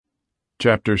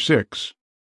Chapter 6.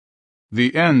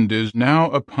 The end is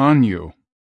now upon you.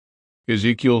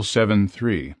 Ezekiel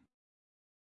 7:3.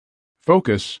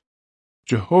 Focus: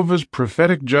 Jehovah's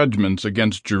prophetic judgments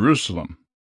against Jerusalem.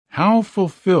 How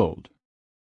fulfilled?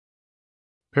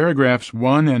 Paragraphs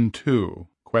 1 and 2.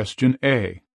 Question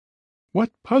A.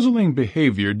 What puzzling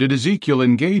behavior did Ezekiel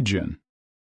engage in?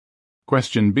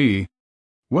 Question B.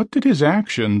 What did his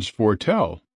actions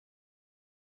foretell?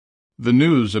 The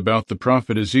news about the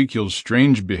prophet Ezekiel's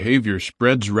strange behavior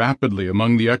spreads rapidly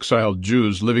among the exiled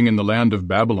Jews living in the land of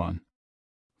Babylon.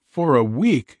 For a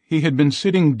week he had been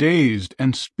sitting dazed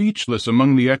and speechless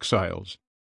among the exiles,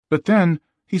 but then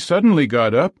he suddenly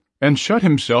got up and shut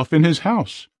himself in his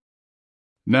house.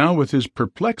 Now, with his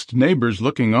perplexed neighbors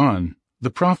looking on,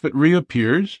 the prophet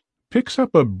reappears, picks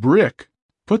up a brick,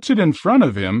 puts it in front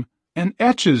of him, and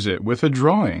etches it with a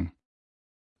drawing.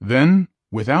 Then,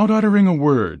 without uttering a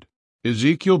word,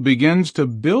 Ezekiel begins to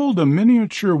build a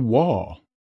miniature wall.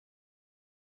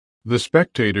 The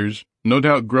spectators, no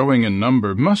doubt growing in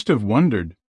number, must have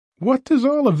wondered, what does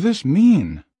all of this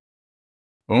mean?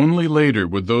 Only later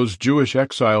would those Jewish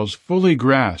exiles fully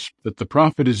grasp that the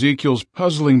prophet Ezekiel's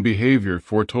puzzling behavior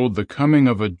foretold the coming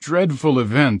of a dreadful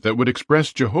event that would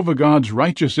express Jehovah God's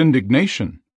righteous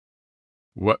indignation.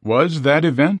 What was that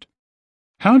event?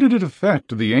 How did it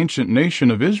affect the ancient nation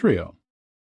of Israel?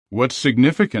 What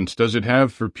significance does it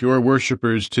have for pure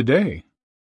worshippers today?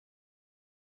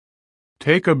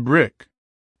 Take a brick,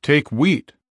 take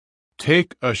wheat,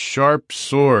 take a sharp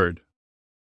sword.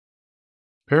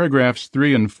 Paragraphs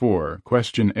 3 and 4.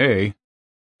 Question A.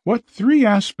 What three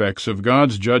aspects of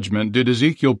God's judgment did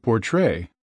Ezekiel portray?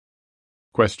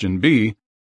 Question B.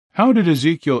 How did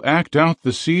Ezekiel act out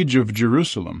the siege of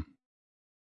Jerusalem?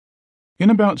 In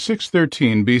about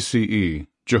 613 BCE,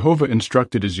 Jehovah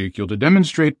instructed Ezekiel to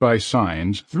demonstrate by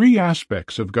signs three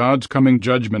aspects of God's coming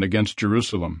judgment against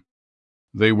Jerusalem.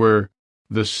 They were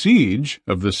the siege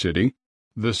of the city,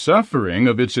 the suffering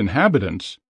of its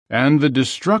inhabitants, and the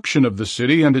destruction of the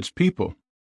city and its people.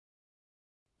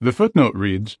 The footnote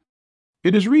reads,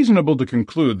 It is reasonable to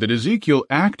conclude that Ezekiel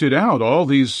acted out all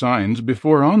these signs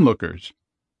before onlookers.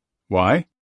 Why?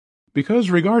 Because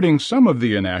regarding some of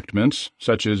the enactments,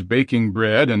 such as baking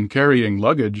bread and carrying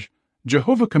luggage,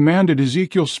 Jehovah commanded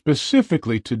Ezekiel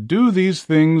specifically to do these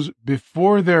things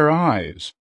before their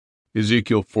eyes.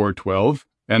 Ezekiel 4:12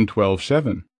 and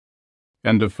 12:7.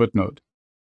 End of footnote.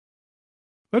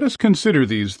 Let us consider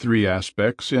these three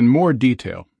aspects in more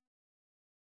detail.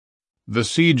 The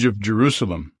siege of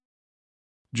Jerusalem.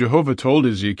 Jehovah told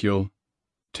Ezekiel,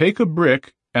 Take a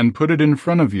brick and put it in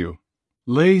front of you.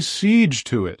 Lay siege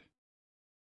to it.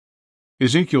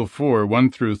 Ezekiel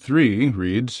 4:1-3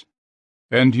 reads,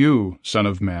 And you, son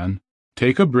of man,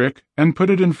 take a brick and put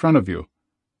it in front of you.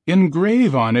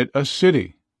 Engrave on it a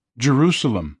city,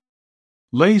 Jerusalem.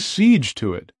 Lay siege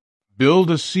to it.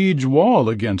 Build a siege wall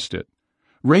against it.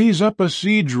 Raise up a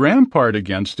siege rampart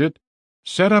against it.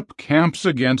 Set up camps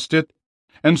against it,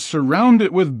 and surround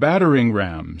it with battering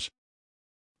rams.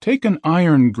 Take an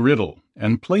iron griddle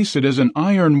and place it as an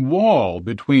iron wall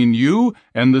between you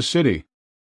and the city.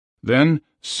 Then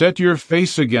set your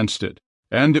face against it,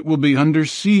 and it will be under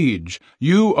siege.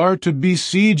 You are to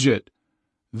besiege it.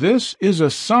 This is a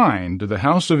sign to the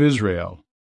house of Israel.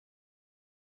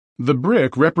 The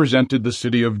brick represented the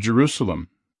city of Jerusalem,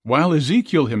 while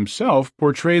Ezekiel himself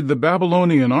portrayed the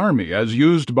Babylonian army as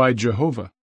used by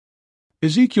Jehovah.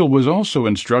 Ezekiel was also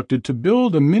instructed to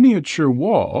build a miniature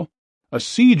wall, a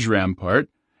siege rampart,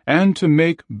 and to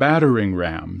make battering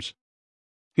rams.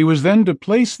 He was then to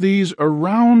place these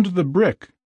around the brick.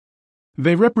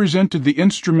 They represented the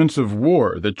instruments of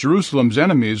war that Jerusalem's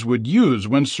enemies would use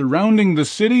when surrounding the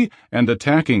city and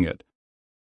attacking it.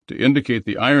 To indicate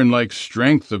the iron-like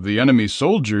strength of the enemy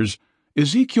soldiers,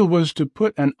 Ezekiel was to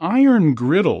put an iron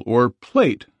griddle or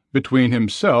plate between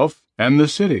himself and the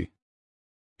city.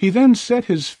 He then set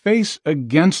his face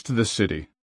against the city.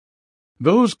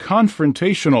 Those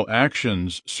confrontational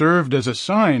actions served as a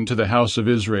sign to the house of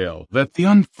Israel that the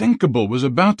unthinkable was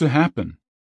about to happen.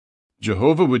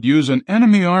 Jehovah would use an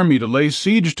enemy army to lay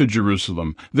siege to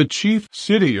Jerusalem, the chief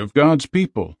city of God's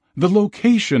people, the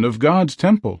location of God's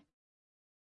temple.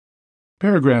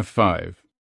 Paragraph 5.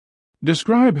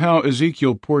 Describe how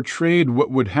Ezekiel portrayed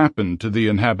what would happen to the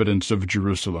inhabitants of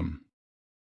Jerusalem.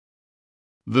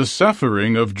 The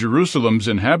suffering of Jerusalem's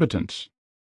inhabitants.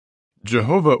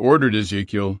 Jehovah ordered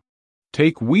Ezekiel,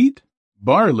 Take wheat,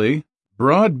 barley,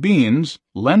 broad beans,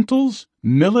 lentils,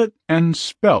 millet, and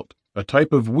spelt, a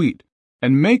type of wheat,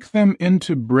 and make them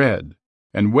into bread,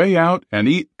 and weigh out and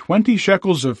eat 20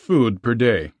 shekels of food per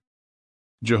day.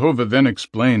 Jehovah then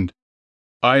explained,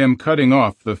 I am cutting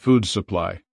off the food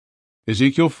supply.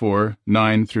 Ezekiel 4,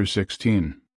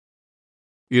 9-16.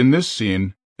 In this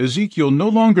scene, Ezekiel no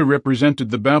longer represented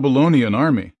the Babylonian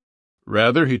army.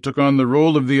 Rather, he took on the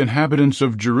role of the inhabitants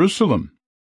of Jerusalem.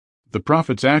 The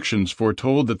prophet's actions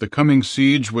foretold that the coming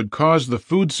siege would cause the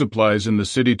food supplies in the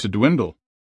city to dwindle.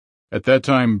 At that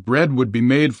time, bread would be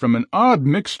made from an odd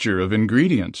mixture of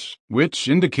ingredients, which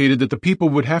indicated that the people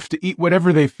would have to eat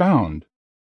whatever they found.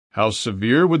 How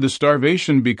severe would the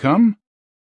starvation become?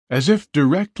 As if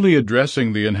directly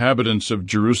addressing the inhabitants of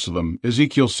Jerusalem,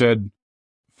 Ezekiel said,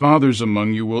 "Fathers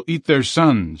among you will eat their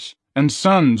sons, and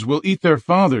sons will eat their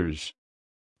fathers."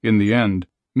 In the end,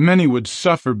 many would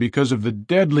suffer because of the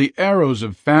deadly arrows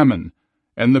of famine,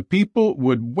 and the people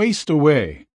would waste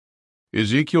away.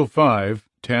 Ezekiel 5,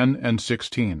 10 and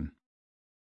 16.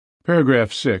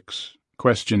 Paragraph 6,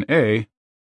 Question A.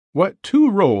 What two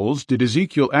roles did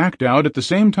Ezekiel act out at the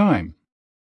same time?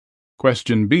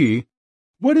 Question B.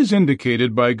 What is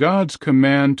indicated by God's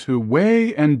command to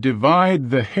weigh and divide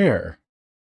the hair?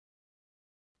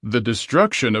 The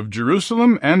destruction of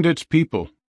Jerusalem and its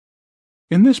people.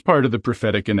 In this part of the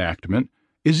prophetic enactment,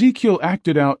 Ezekiel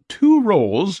acted out two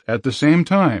roles at the same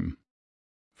time.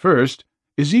 First,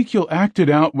 Ezekiel acted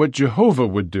out what Jehovah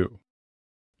would do.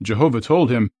 Jehovah told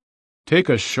him, "Take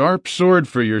a sharp sword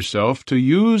for yourself to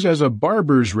use as a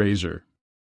barber's razor."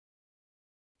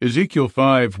 Ezekiel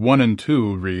 5, 1 and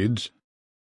 2 reads,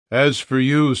 "As for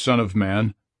you, son of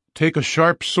man, take a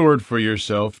sharp sword for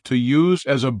yourself to use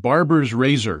as a barber's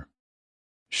razor.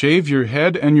 Shave your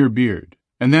head and your beard,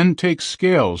 and then take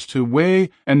scales to weigh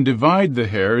and divide the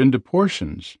hair into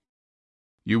portions.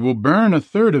 You will burn a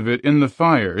third of it in the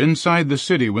fire inside the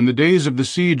city when the days of the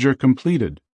siege are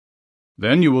completed.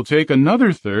 Then you will take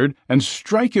another third and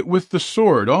strike it with the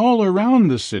sword all around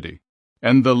the city,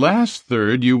 and the last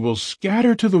third you will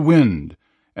scatter to the wind,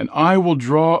 and I will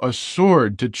draw a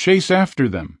sword to chase after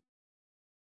them."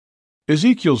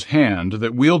 Ezekiel's hand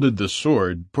that wielded the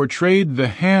sword portrayed the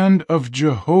hand of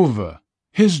Jehovah,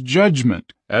 his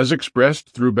judgment, as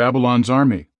expressed through Babylon's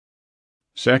army.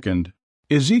 Second,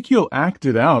 Ezekiel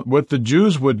acted out what the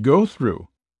Jews would go through.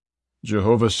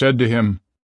 Jehovah said to him,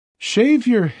 "Shave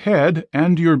your head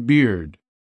and your beard."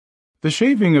 The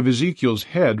shaving of Ezekiel's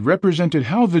head represented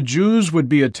how the Jews would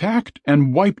be attacked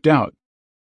and wiped out.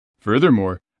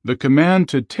 Furthermore, the command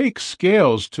to take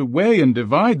scales to weigh and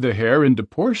divide the hair into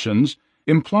portions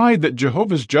implied that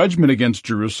Jehovah's judgment against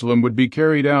Jerusalem would be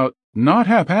carried out not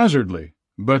haphazardly,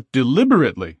 but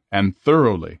deliberately and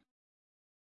thoroughly.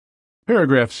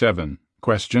 Paragraph 7.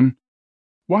 Question.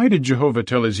 Why did Jehovah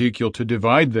tell Ezekiel to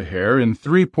divide the hair in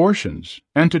 3 portions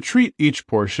and to treat each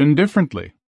portion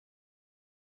differently?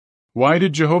 Why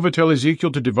did Jehovah tell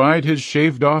Ezekiel to divide his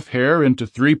shaved-off hair into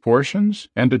 3 portions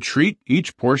and to treat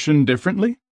each portion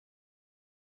differently?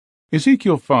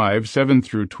 Ezekiel 5,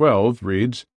 7-12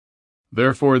 reads,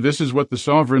 "Therefore this is what the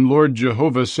sovereign Lord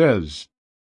Jehovah says.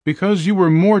 Because you were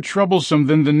more troublesome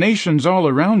than the nations all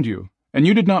around you, and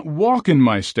you did not walk in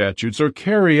my statutes or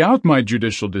carry out my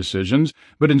judicial decisions,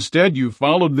 but instead you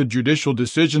followed the judicial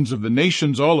decisions of the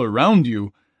nations all around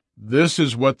you, this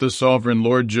is what the sovereign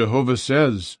Lord Jehovah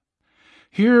says.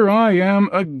 Here I am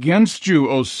against you,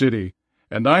 O city,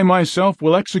 and I myself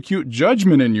will execute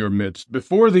judgment in your midst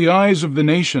before the eyes of the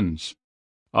nations.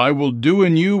 I will do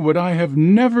in you what I have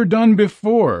never done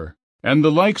before, and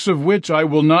the likes of which I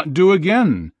will not do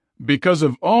again, because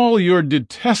of all your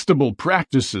detestable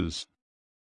practices.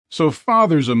 So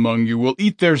fathers among you will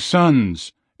eat their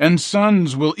sons, and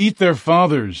sons will eat their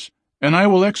fathers, and I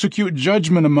will execute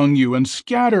judgment among you and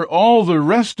scatter all the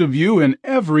rest of you in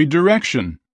every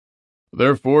direction.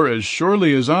 Therefore, as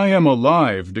surely as I am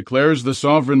alive, declares the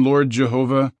sovereign Lord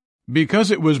Jehovah,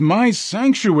 because it was my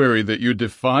sanctuary that you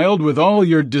defiled with all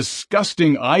your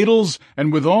disgusting idols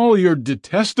and with all your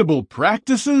detestable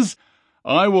practices,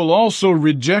 I will also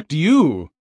reject you.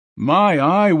 My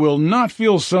eye will not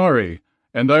feel sorry,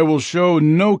 and I will show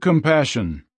no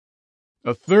compassion.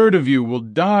 A third of you will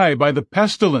die by the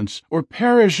pestilence or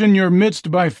perish in your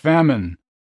midst by famine.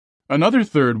 Another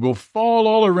third will fall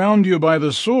all around you by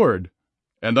the sword,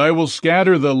 and I will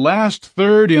scatter the last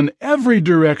third in every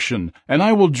direction, and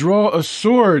I will draw a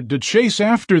sword to chase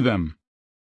after them."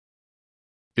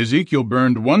 Ezekiel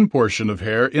burned 1 portion of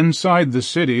hair inside the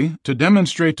city to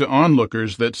demonstrate to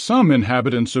onlookers that some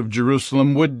inhabitants of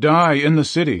Jerusalem would die in the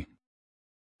city.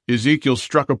 Ezekiel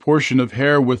struck a portion of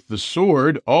hair with the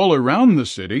sword all around the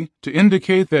city to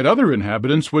indicate that other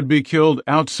inhabitants would be killed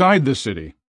outside the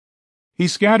city. He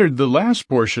scattered the last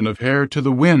portion of hair to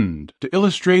the wind to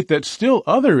illustrate that still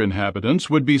other inhabitants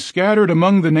would be scattered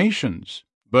among the nations,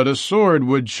 but a sword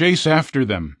would chase after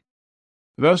them.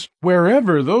 Thus,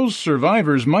 wherever those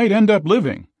survivors might end up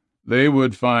living, they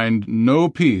would find no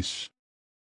peace.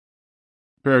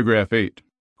 Paragraph 8.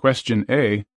 Question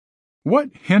A.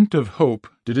 What hint of hope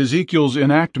did Ezekiel's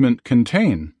enactment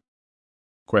contain?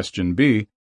 Question B.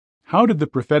 How did the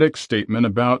prophetic statement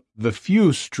about the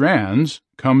few strands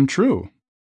come true?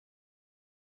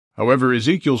 However,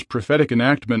 Ezekiel's prophetic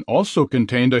enactment also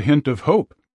contained a hint of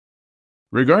hope.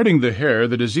 Regarding the hair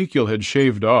that Ezekiel had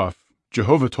shaved off,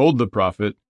 Jehovah told the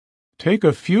prophet, "Take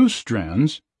a few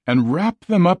strands and wrap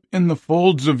them up in the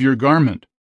folds of your garment."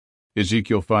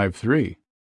 Ezekiel 5:3.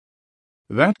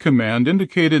 That command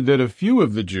indicated that a few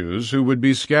of the Jews who would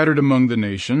be scattered among the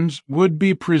nations would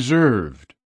be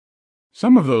preserved.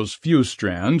 Some of those few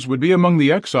strands would be among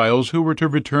the exiles who were to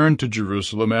return to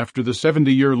Jerusalem after the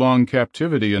 70-year-long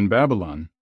captivity in Babylon.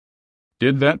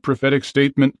 Did that prophetic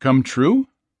statement come true?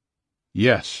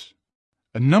 Yes.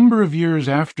 A number of years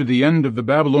after the end of the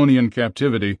Babylonian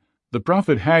captivity, the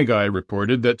prophet Haggai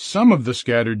reported that some of the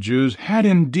scattered Jews had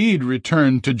indeed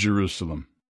returned to Jerusalem.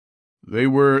 They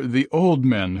were the old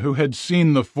men who had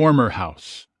seen the former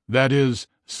house, that is,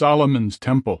 Solomon's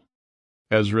temple.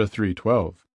 Ezra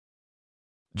 3:12.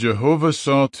 Jehovah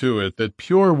saw to it that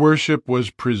pure worship was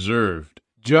preserved,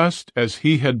 just as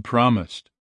he had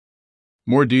promised.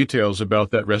 More details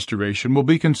about that restoration will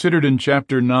be considered in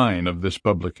Chapter 9 of this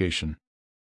publication.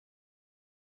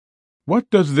 What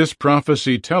does this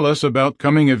prophecy tell us about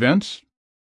coming events?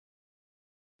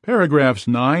 Paragraphs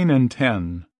 9 and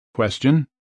 10. Question.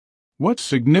 What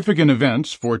significant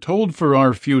events foretold for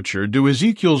our future do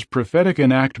Ezekiel's prophetic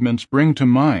enactments bring to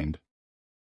mind?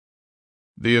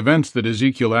 The events that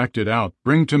Ezekiel acted out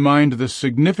bring to mind the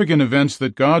significant events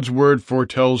that God's Word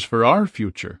foretells for our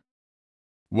future.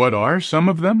 What are some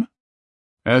of them?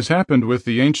 As happened with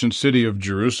the ancient city of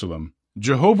Jerusalem,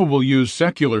 Jehovah will use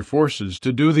secular forces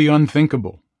to do the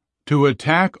unthinkable, to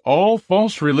attack all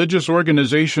false religious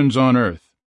organizations on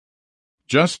earth.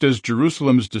 Just as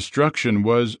Jerusalem's destruction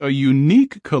was a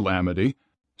unique calamity,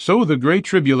 so the Great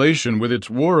Tribulation with its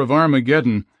War of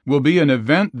Armageddon will be an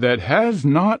event that has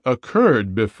not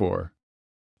occurred before.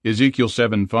 Ezekiel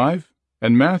 7:5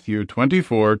 and Matthew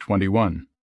 24:21.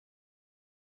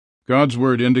 God's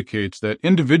Word indicates that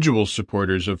individual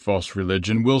supporters of false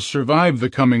religion will survive the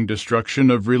coming destruction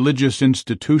of religious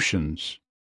institutions.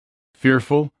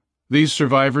 Fearful, these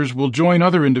survivors will join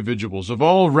other individuals of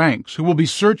all ranks who will be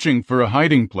searching for a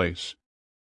hiding place.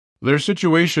 Their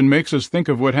situation makes us think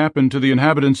of what happened to the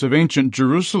inhabitants of ancient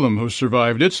Jerusalem who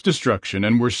survived its destruction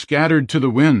and were scattered to the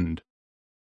wind.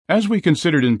 As we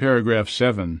considered in paragraph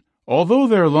 7, although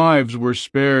their lives were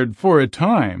spared for a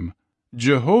time,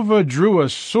 Jehovah drew a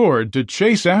sword to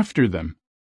chase after them.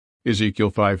 Ezekiel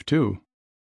 5:2.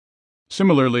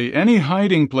 Similarly, any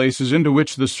hiding places into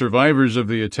which the survivors of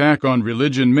the attack on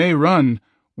religion may run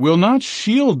will not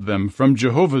shield them from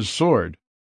Jehovah's sword.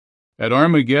 At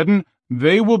Armageddon,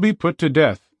 they will be put to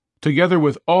death, together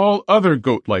with all other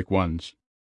goat-like ones.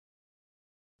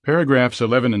 Paragraphs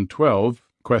 11 and 12,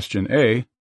 Question A.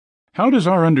 How does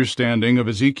our understanding of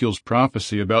Ezekiel's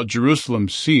prophecy about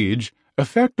Jerusalem's siege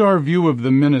affect our view of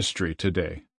the ministry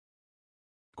today?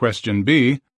 Question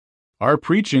B. Our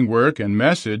preaching work and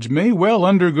message may well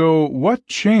undergo what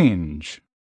change?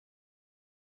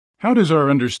 How does our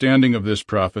understanding of this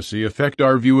prophecy affect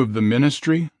our view of the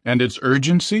ministry and its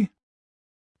urgency?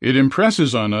 It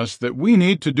impresses on us that we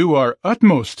need to do our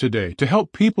utmost today to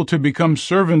help people to become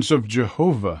servants of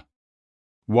Jehovah.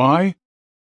 Why?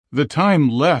 The time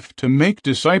left to make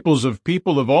disciples of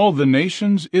people of all the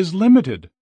nations is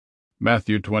limited.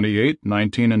 Matthew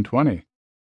 28:19 and 20.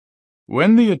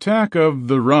 When the attack of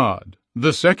the rod,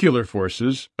 the secular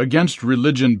forces, against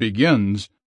religion begins,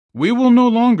 we will no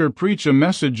longer preach a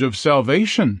message of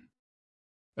salvation.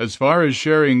 As far as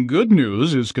sharing good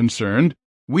news is concerned,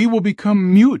 we will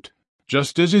become mute,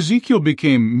 just as Ezekiel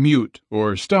became mute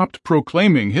or stopped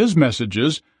proclaiming his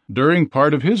messages during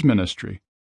part of his ministry.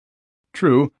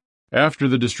 True, after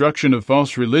the destruction of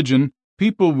false religion,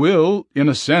 people will, in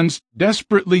a sense,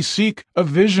 desperately seek a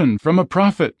vision from a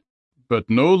prophet, but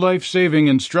no life-saving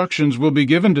instructions will be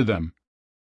given to them.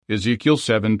 Ezekiel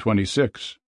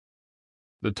 7:26.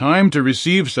 The time to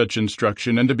receive such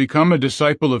instruction and to become a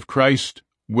disciple of Christ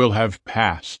will have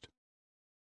passed.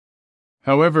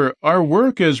 However, our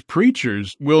work as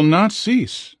preachers will not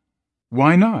cease.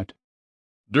 Why not?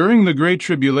 During the Great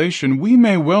Tribulation, we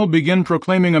may well begin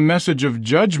proclaiming a message of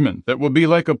judgment that will be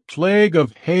like a plague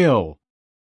of hail.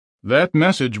 That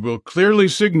message will clearly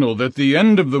signal that the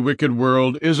end of the wicked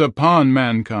world is upon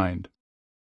mankind.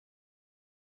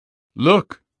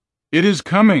 Look, it is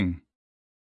coming.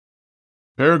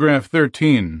 Paragraph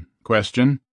 13.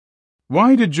 Question.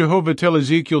 Why did Jehovah tell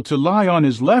Ezekiel to lie on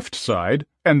his left side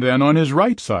and then on his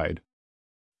right side?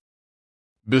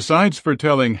 Besides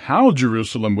foretelling how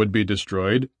Jerusalem would be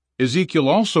destroyed, Ezekiel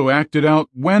also acted out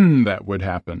when that would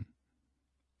happen.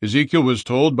 Ezekiel was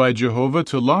told by Jehovah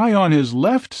to lie on his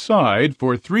left side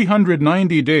for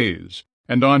 390 days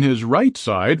and on his right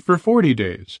side for 40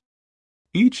 days.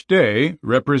 Each day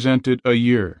represented a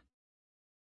year.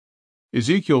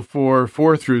 Ezekiel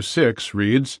 4:4-6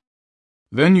 reads,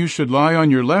 "Then you should lie on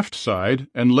your left side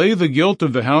and lay the guilt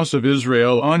of the house of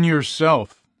Israel on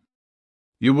yourself.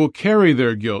 You will carry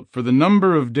their guilt for the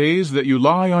number of days that you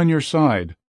lie on your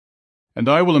side. And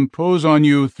I will impose on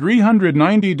you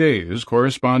 390 days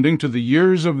corresponding to the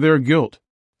years of their guilt,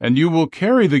 and you will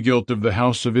carry the guilt of the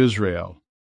house of Israel,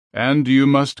 and you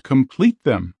must complete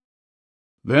them.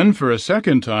 Then for a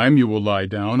second time you will lie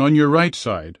down on your right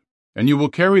side, and you will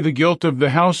carry the guilt of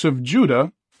the house of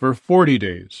Judah for 40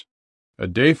 days. A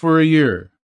day for a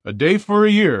year, a day for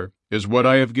a year is what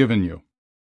I have given you."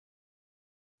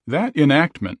 That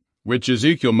enactment, which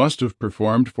Ezekiel must have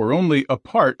performed for only a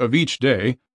part of each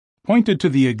day, pointed to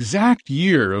the exact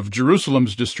year of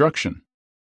Jerusalem's destruction.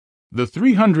 The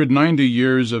 390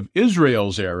 years of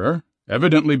Israel's era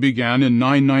evidently began in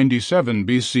 997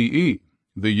 BCE,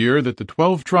 the year that the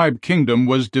 12-tribe kingdom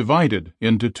was divided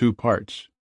into two parts.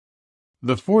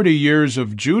 The 40 years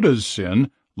of Judah's sin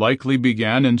likely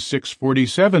began in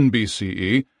 647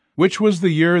 BCE, which was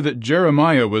the year that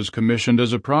Jeremiah was commissioned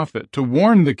as a prophet to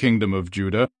warn the kingdom of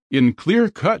Judah in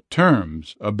clear-cut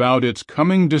terms about its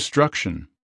coming destruction.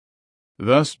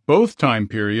 Thus, both time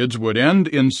periods would end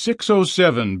in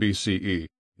 607 BCE,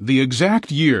 the exact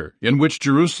year in which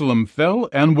Jerusalem fell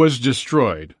and was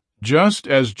destroyed, just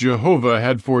as Jehovah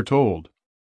had foretold.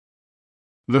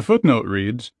 The footnote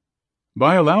reads,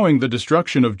 "By allowing the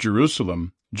destruction of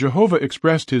Jerusalem, Jehovah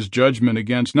expressed his judgment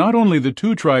against not only the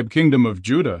 2-tribe kingdom of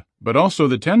Judah, but also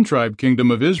the 10-tribe kingdom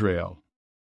of Israel."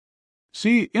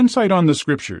 See Insight on the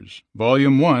Scriptures,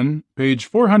 Volume 1, page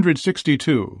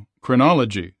 462,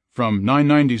 Chronology, from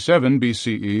 997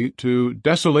 BCE to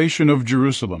Desolation of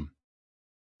Jerusalem.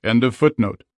 End of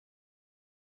footnote.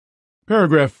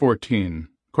 Paragraph 14.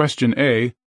 Question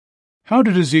A. How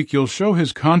did Ezekiel show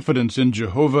his confidence in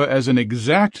Jehovah as an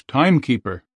exact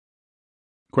timekeeper?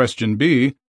 Question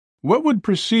B. What would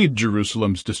precede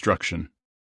Jerusalem's destruction?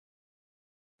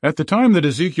 At the time that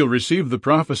Ezekiel received the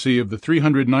prophecy of the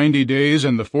 390 days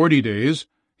and the 40 days,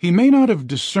 he may not have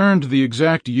discerned the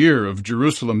exact year of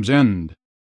Jerusalem's end.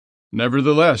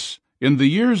 Nevertheless, in the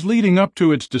years leading up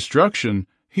to its destruction,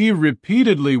 he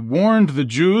repeatedly warned the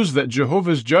Jews that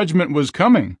Jehovah's judgment was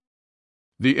coming.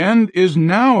 "The end is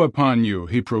now upon you,"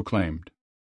 he proclaimed.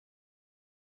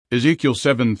 Ezekiel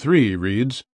 7:3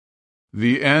 reads,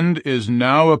 "The end is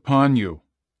now upon you,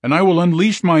 and I will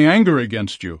unleash my anger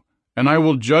against you, and I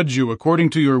will judge you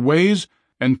according to your ways,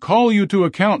 and call you to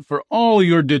account for all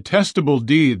your detestable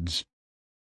deeds."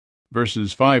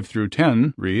 Verses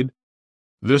 5-10 read,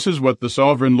 "This is what the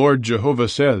sovereign Lord Jehovah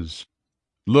says.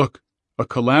 Look, a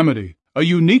calamity, a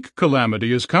unique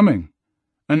calamity is coming.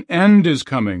 An end is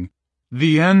coming.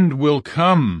 The end will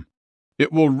come.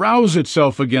 It will rouse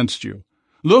itself against you.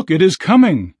 Look, it is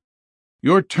coming.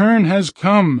 Your turn has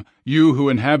come, you who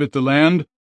inhabit the land.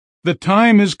 The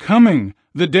time is coming.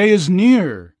 The day is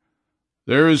near.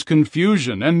 There is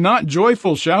confusion and not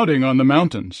joyful shouting on the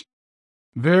mountains.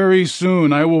 Very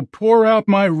soon I will pour out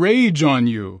my rage on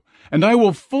you, and I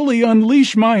will fully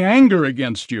unleash my anger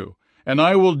against you, and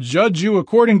I will judge you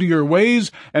according to your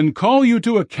ways and call you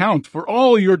to account for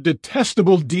all your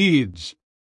detestable deeds.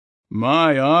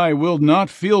 My eye will not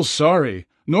feel sorry,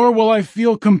 nor will I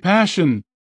feel compassion.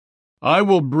 I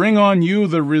will bring on you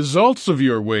the results of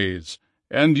your ways,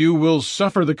 and you will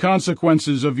suffer the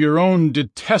consequences of your own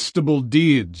detestable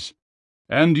deeds.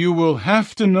 And you will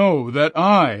have to know that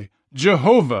I,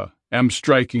 Jehovah, am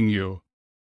striking you.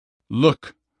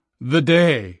 Look, the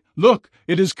day. Look,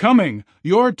 it is coming.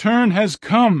 Your turn has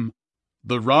come.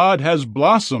 The rod has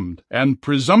blossomed, and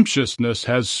presumptuousness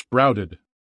has sprouted."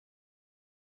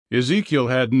 Ezekiel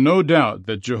had no doubt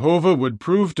that Jehovah would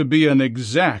prove to be an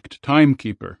exact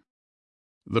timekeeper.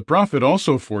 The prophet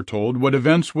also foretold what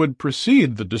events would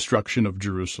precede the destruction of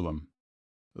Jerusalem.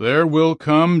 There will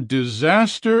come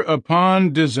disaster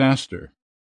upon disaster.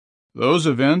 Those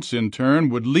events, in turn,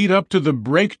 would lead up to the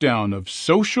breakdown of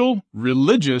social,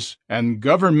 religious, and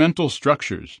governmental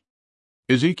structures.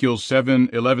 Ezekiel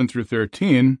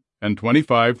 7:11-13 and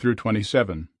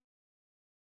 25-27.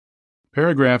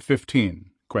 Paragraph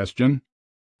 15. Question.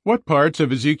 What parts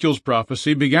of Ezekiel's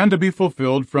prophecy began to be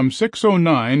fulfilled from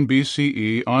 609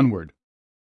 BCE onward?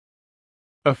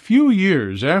 A few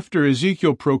years after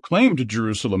Ezekiel proclaimed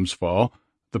Jerusalem's fall,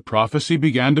 the prophecy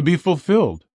began to be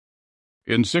fulfilled.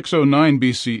 In 609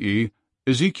 BCE,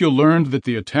 Ezekiel learned that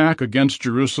the attack against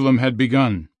Jerusalem had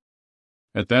begun.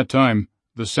 At that time,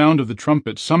 the sound of the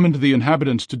trumpet summoned the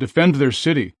inhabitants to defend their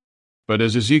city, but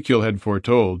as Ezekiel had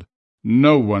foretold,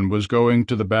 no one was going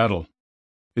to the battle.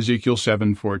 Ezekiel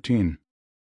 7:14.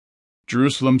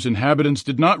 Jerusalem's inhabitants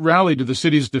did not rally to the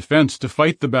city's defense to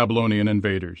fight the Babylonian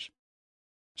invaders.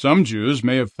 Some Jews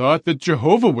may have thought that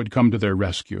Jehovah would come to their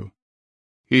rescue.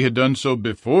 He had done so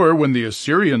before when the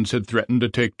Assyrians had threatened to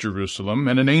take Jerusalem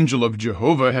and an angel of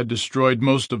Jehovah had destroyed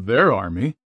most of their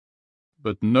army.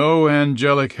 But no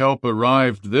angelic help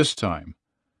arrived this time.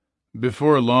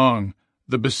 Before long,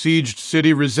 the besieged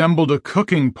city resembled a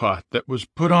cooking pot that was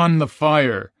put on the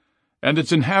fire, and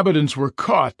its inhabitants were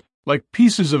caught like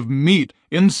pieces of meat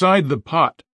inside the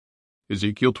pot.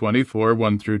 Ezekiel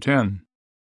 24:1-10.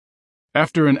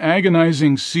 After an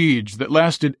agonizing siege that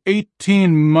lasted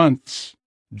 18 months,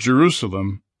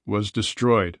 Jerusalem was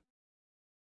destroyed.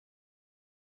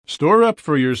 Store up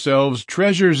for yourselves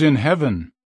treasures in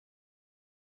heaven.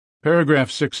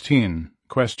 Paragraph 16.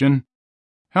 Question: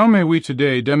 how may we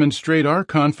today demonstrate our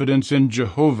confidence in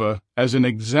Jehovah as an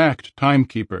exact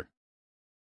timekeeper?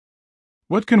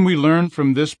 What can we learn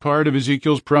from this part of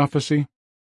Ezekiel's prophecy?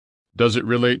 Does it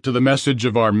relate to the message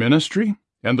of our ministry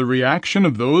and the reaction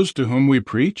of those to whom we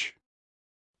preach?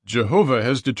 Jehovah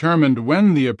has determined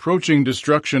when the approaching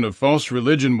destruction of false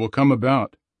religion will come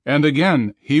about, and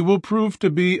again, he will prove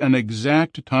to be an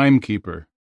exact timekeeper.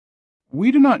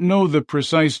 We do not know the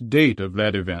precise date of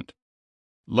that event.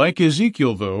 Like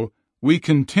Ezekiel, though, we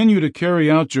continue to carry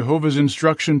out Jehovah's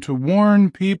instruction to warn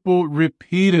people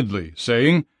repeatedly,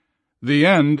 saying, "The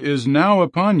end is now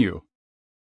upon you."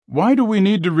 Why do we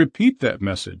need to repeat that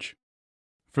message?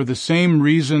 For the same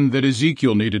reason that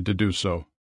Ezekiel needed to do so.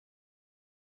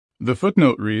 The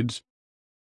footnote reads,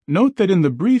 note that in the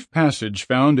brief passage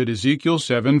found at Ezekiel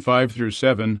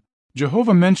 7:5-7,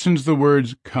 Jehovah mentions the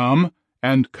words come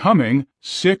and coming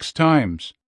 6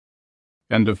 times.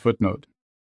 End of footnote.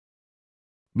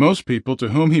 Most people to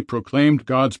whom he proclaimed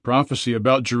God's prophecy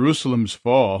about Jerusalem's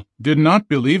fall did not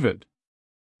believe it.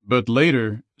 But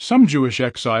later, some Jewish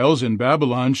exiles in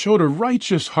Babylon showed a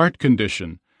righteous heart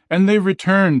condition, and they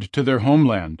returned to their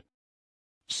homeland.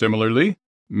 Similarly,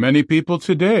 many people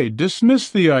today dismiss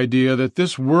the idea that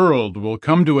this world will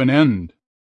come to an end.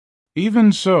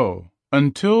 Even so,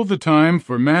 until the time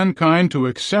for mankind to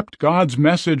accept God's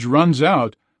message runs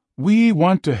out, we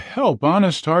want to help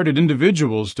honest-hearted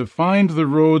individuals to find the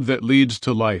road that leads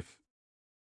to life.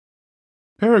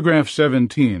 Paragraph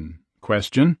 17.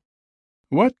 Question: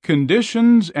 what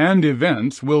conditions and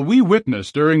events will we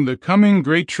witness during the coming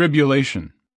Great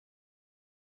Tribulation?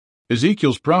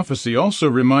 Ezekiel's prophecy also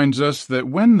reminds us that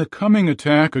when the coming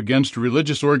attack against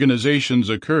religious organizations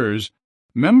occurs,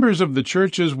 members of the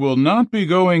churches will not be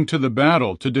going to the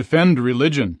battle to defend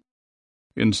religion.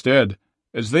 Instead,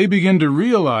 as they begin to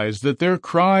realize that their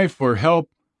cry for help,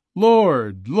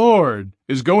 "Lord, Lord,"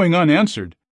 is going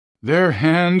unanswered, their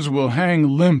hands will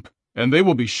hang limp and they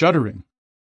will be shuddering.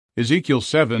 Ezekiel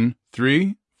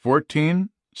 7:3, 14,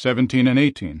 17, and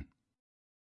 18.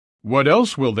 What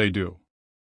else will they do?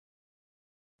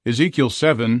 Ezekiel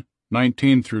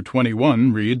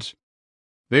 7:19-21 reads,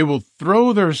 they will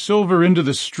throw their silver into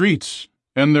the streets,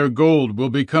 and their gold will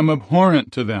become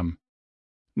abhorrent to them.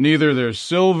 Neither their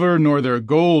silver nor their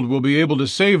gold will be able to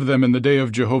save them in the day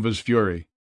of Jehovah's fury.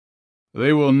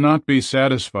 They will not be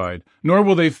satisfied, nor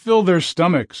will they fill their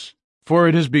stomachs, for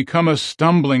it has become a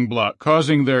stumbling block,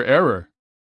 causing their error.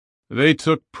 They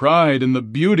took pride in the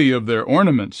beauty of their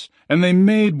ornaments, and they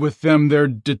made with them their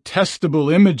detestable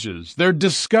images, their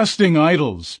disgusting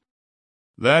idols.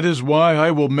 That is why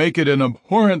I will make it an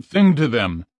abhorrent thing to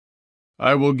them.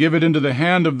 I will give it into the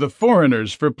hand of the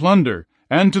foreigners for plunder,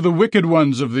 and to the wicked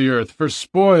ones of the earth for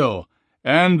spoil,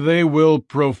 and they will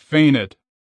profane it.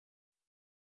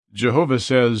 Jehovah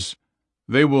says,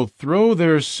 they will throw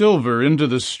their silver into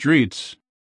the streets.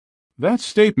 That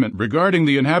statement regarding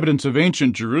the inhabitants of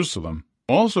ancient Jerusalem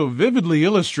also vividly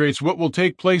illustrates what will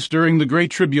take place during the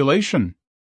Great Tribulation.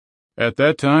 At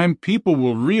that time, people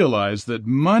will realize that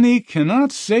money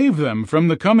cannot save them from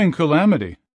the coming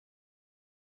calamity.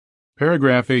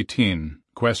 Paragraph 18.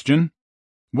 Question: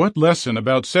 what lesson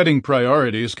about setting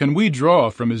priorities can we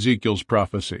draw from Ezekiel's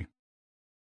prophecy?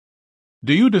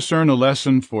 Do you discern a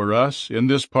lesson for us in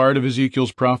this part of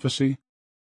Ezekiel's prophecy?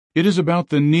 It is about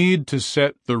the need to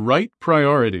set the right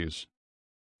priorities.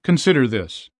 Consider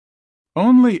this.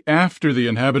 Only after the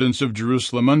inhabitants of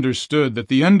Jerusalem understood that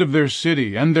the end of their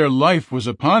city and their life was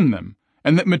upon them,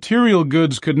 and that material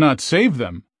goods could not save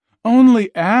them.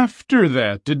 Only after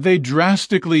that did they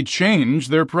drastically change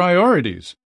their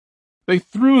priorities. They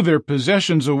threw their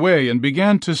possessions away and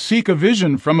began to seek a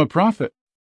vision from a prophet.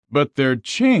 But their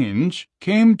change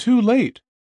came too late.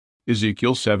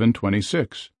 Ezekiel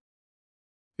 7:26.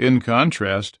 In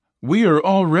contrast, we are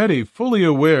already fully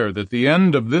aware that the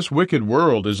end of this wicked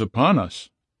world is upon us.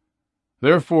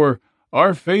 Therefore,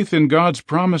 our faith in God's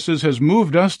promises has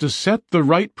moved us to set the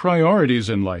right priorities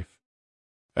in life.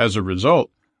 As a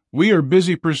result, we are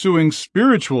busy pursuing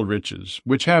spiritual riches,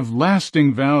 which have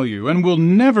lasting value and will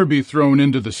never be thrown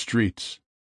into the streets.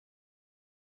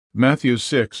 Matthew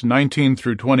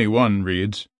 6:19-21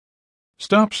 reads,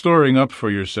 "Stop storing up for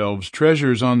yourselves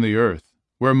treasures on the earth,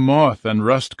 where moth and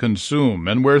rust consume,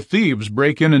 and where thieves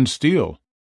break in and steal.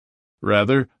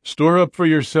 Rather, store up for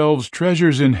yourselves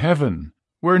treasures in heaven,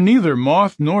 where neither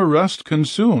moth nor rust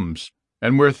consumes,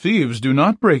 and where thieves do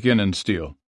not break in and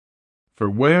steal. For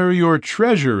where your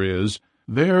treasure is,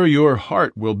 there your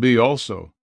heart will be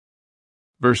also."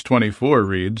 Verse 24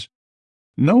 reads,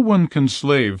 "No one can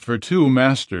slave for two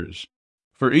masters,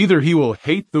 for either he will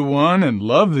hate the one and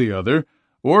love the other,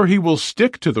 or he will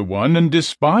stick to the one and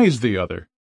despise the other.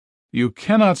 You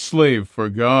cannot slave for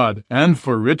God and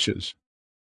for riches."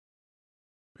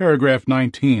 Paragraph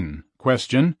 19.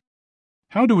 Question: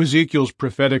 how do Ezekiel's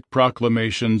prophetic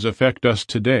proclamations affect us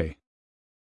today?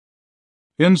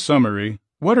 In summary,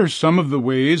 what are some of the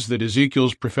ways that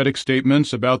Ezekiel's prophetic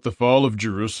statements about the fall of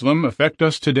Jerusalem affect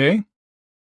us today?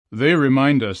 They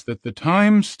remind us that the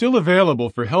time still available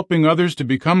for helping others to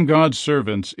become God's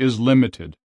servants is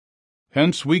limited.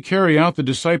 Hence, we carry out the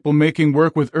disciple-making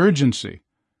work with urgency.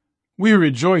 We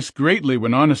rejoice greatly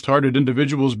when honest-hearted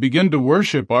individuals begin to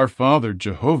worship our Father,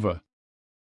 Jehovah.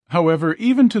 However,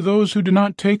 even to those who do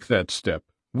not take that step,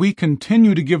 we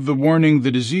continue to give the warning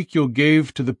that Ezekiel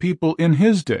gave to the people in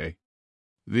his day.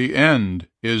 The end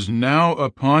is now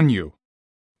upon you.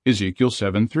 Ezekiel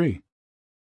 7:3.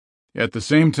 At the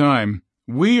same time,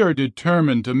 we are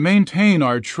determined to maintain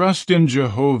our trust in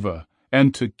Jehovah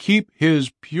and to keep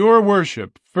his pure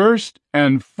worship first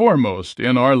and foremost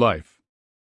in our life.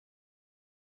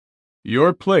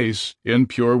 Your place in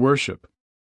pure worship.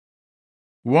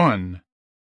 1.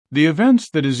 The events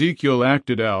that Ezekiel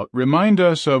acted out remind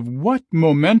us of what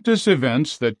momentous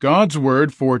events that God's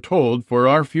Word foretold for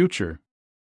our future.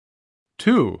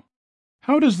 2.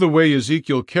 How does the way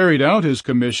Ezekiel carried out his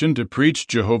commission to preach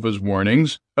Jehovah's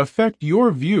warnings affect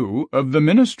your view of the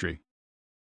ministry?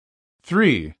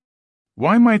 3.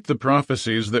 Why might the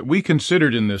prophecies that we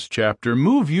considered in this chapter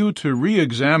move you to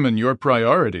re-examine your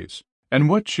priorities, and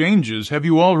what changes have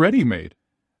you already made?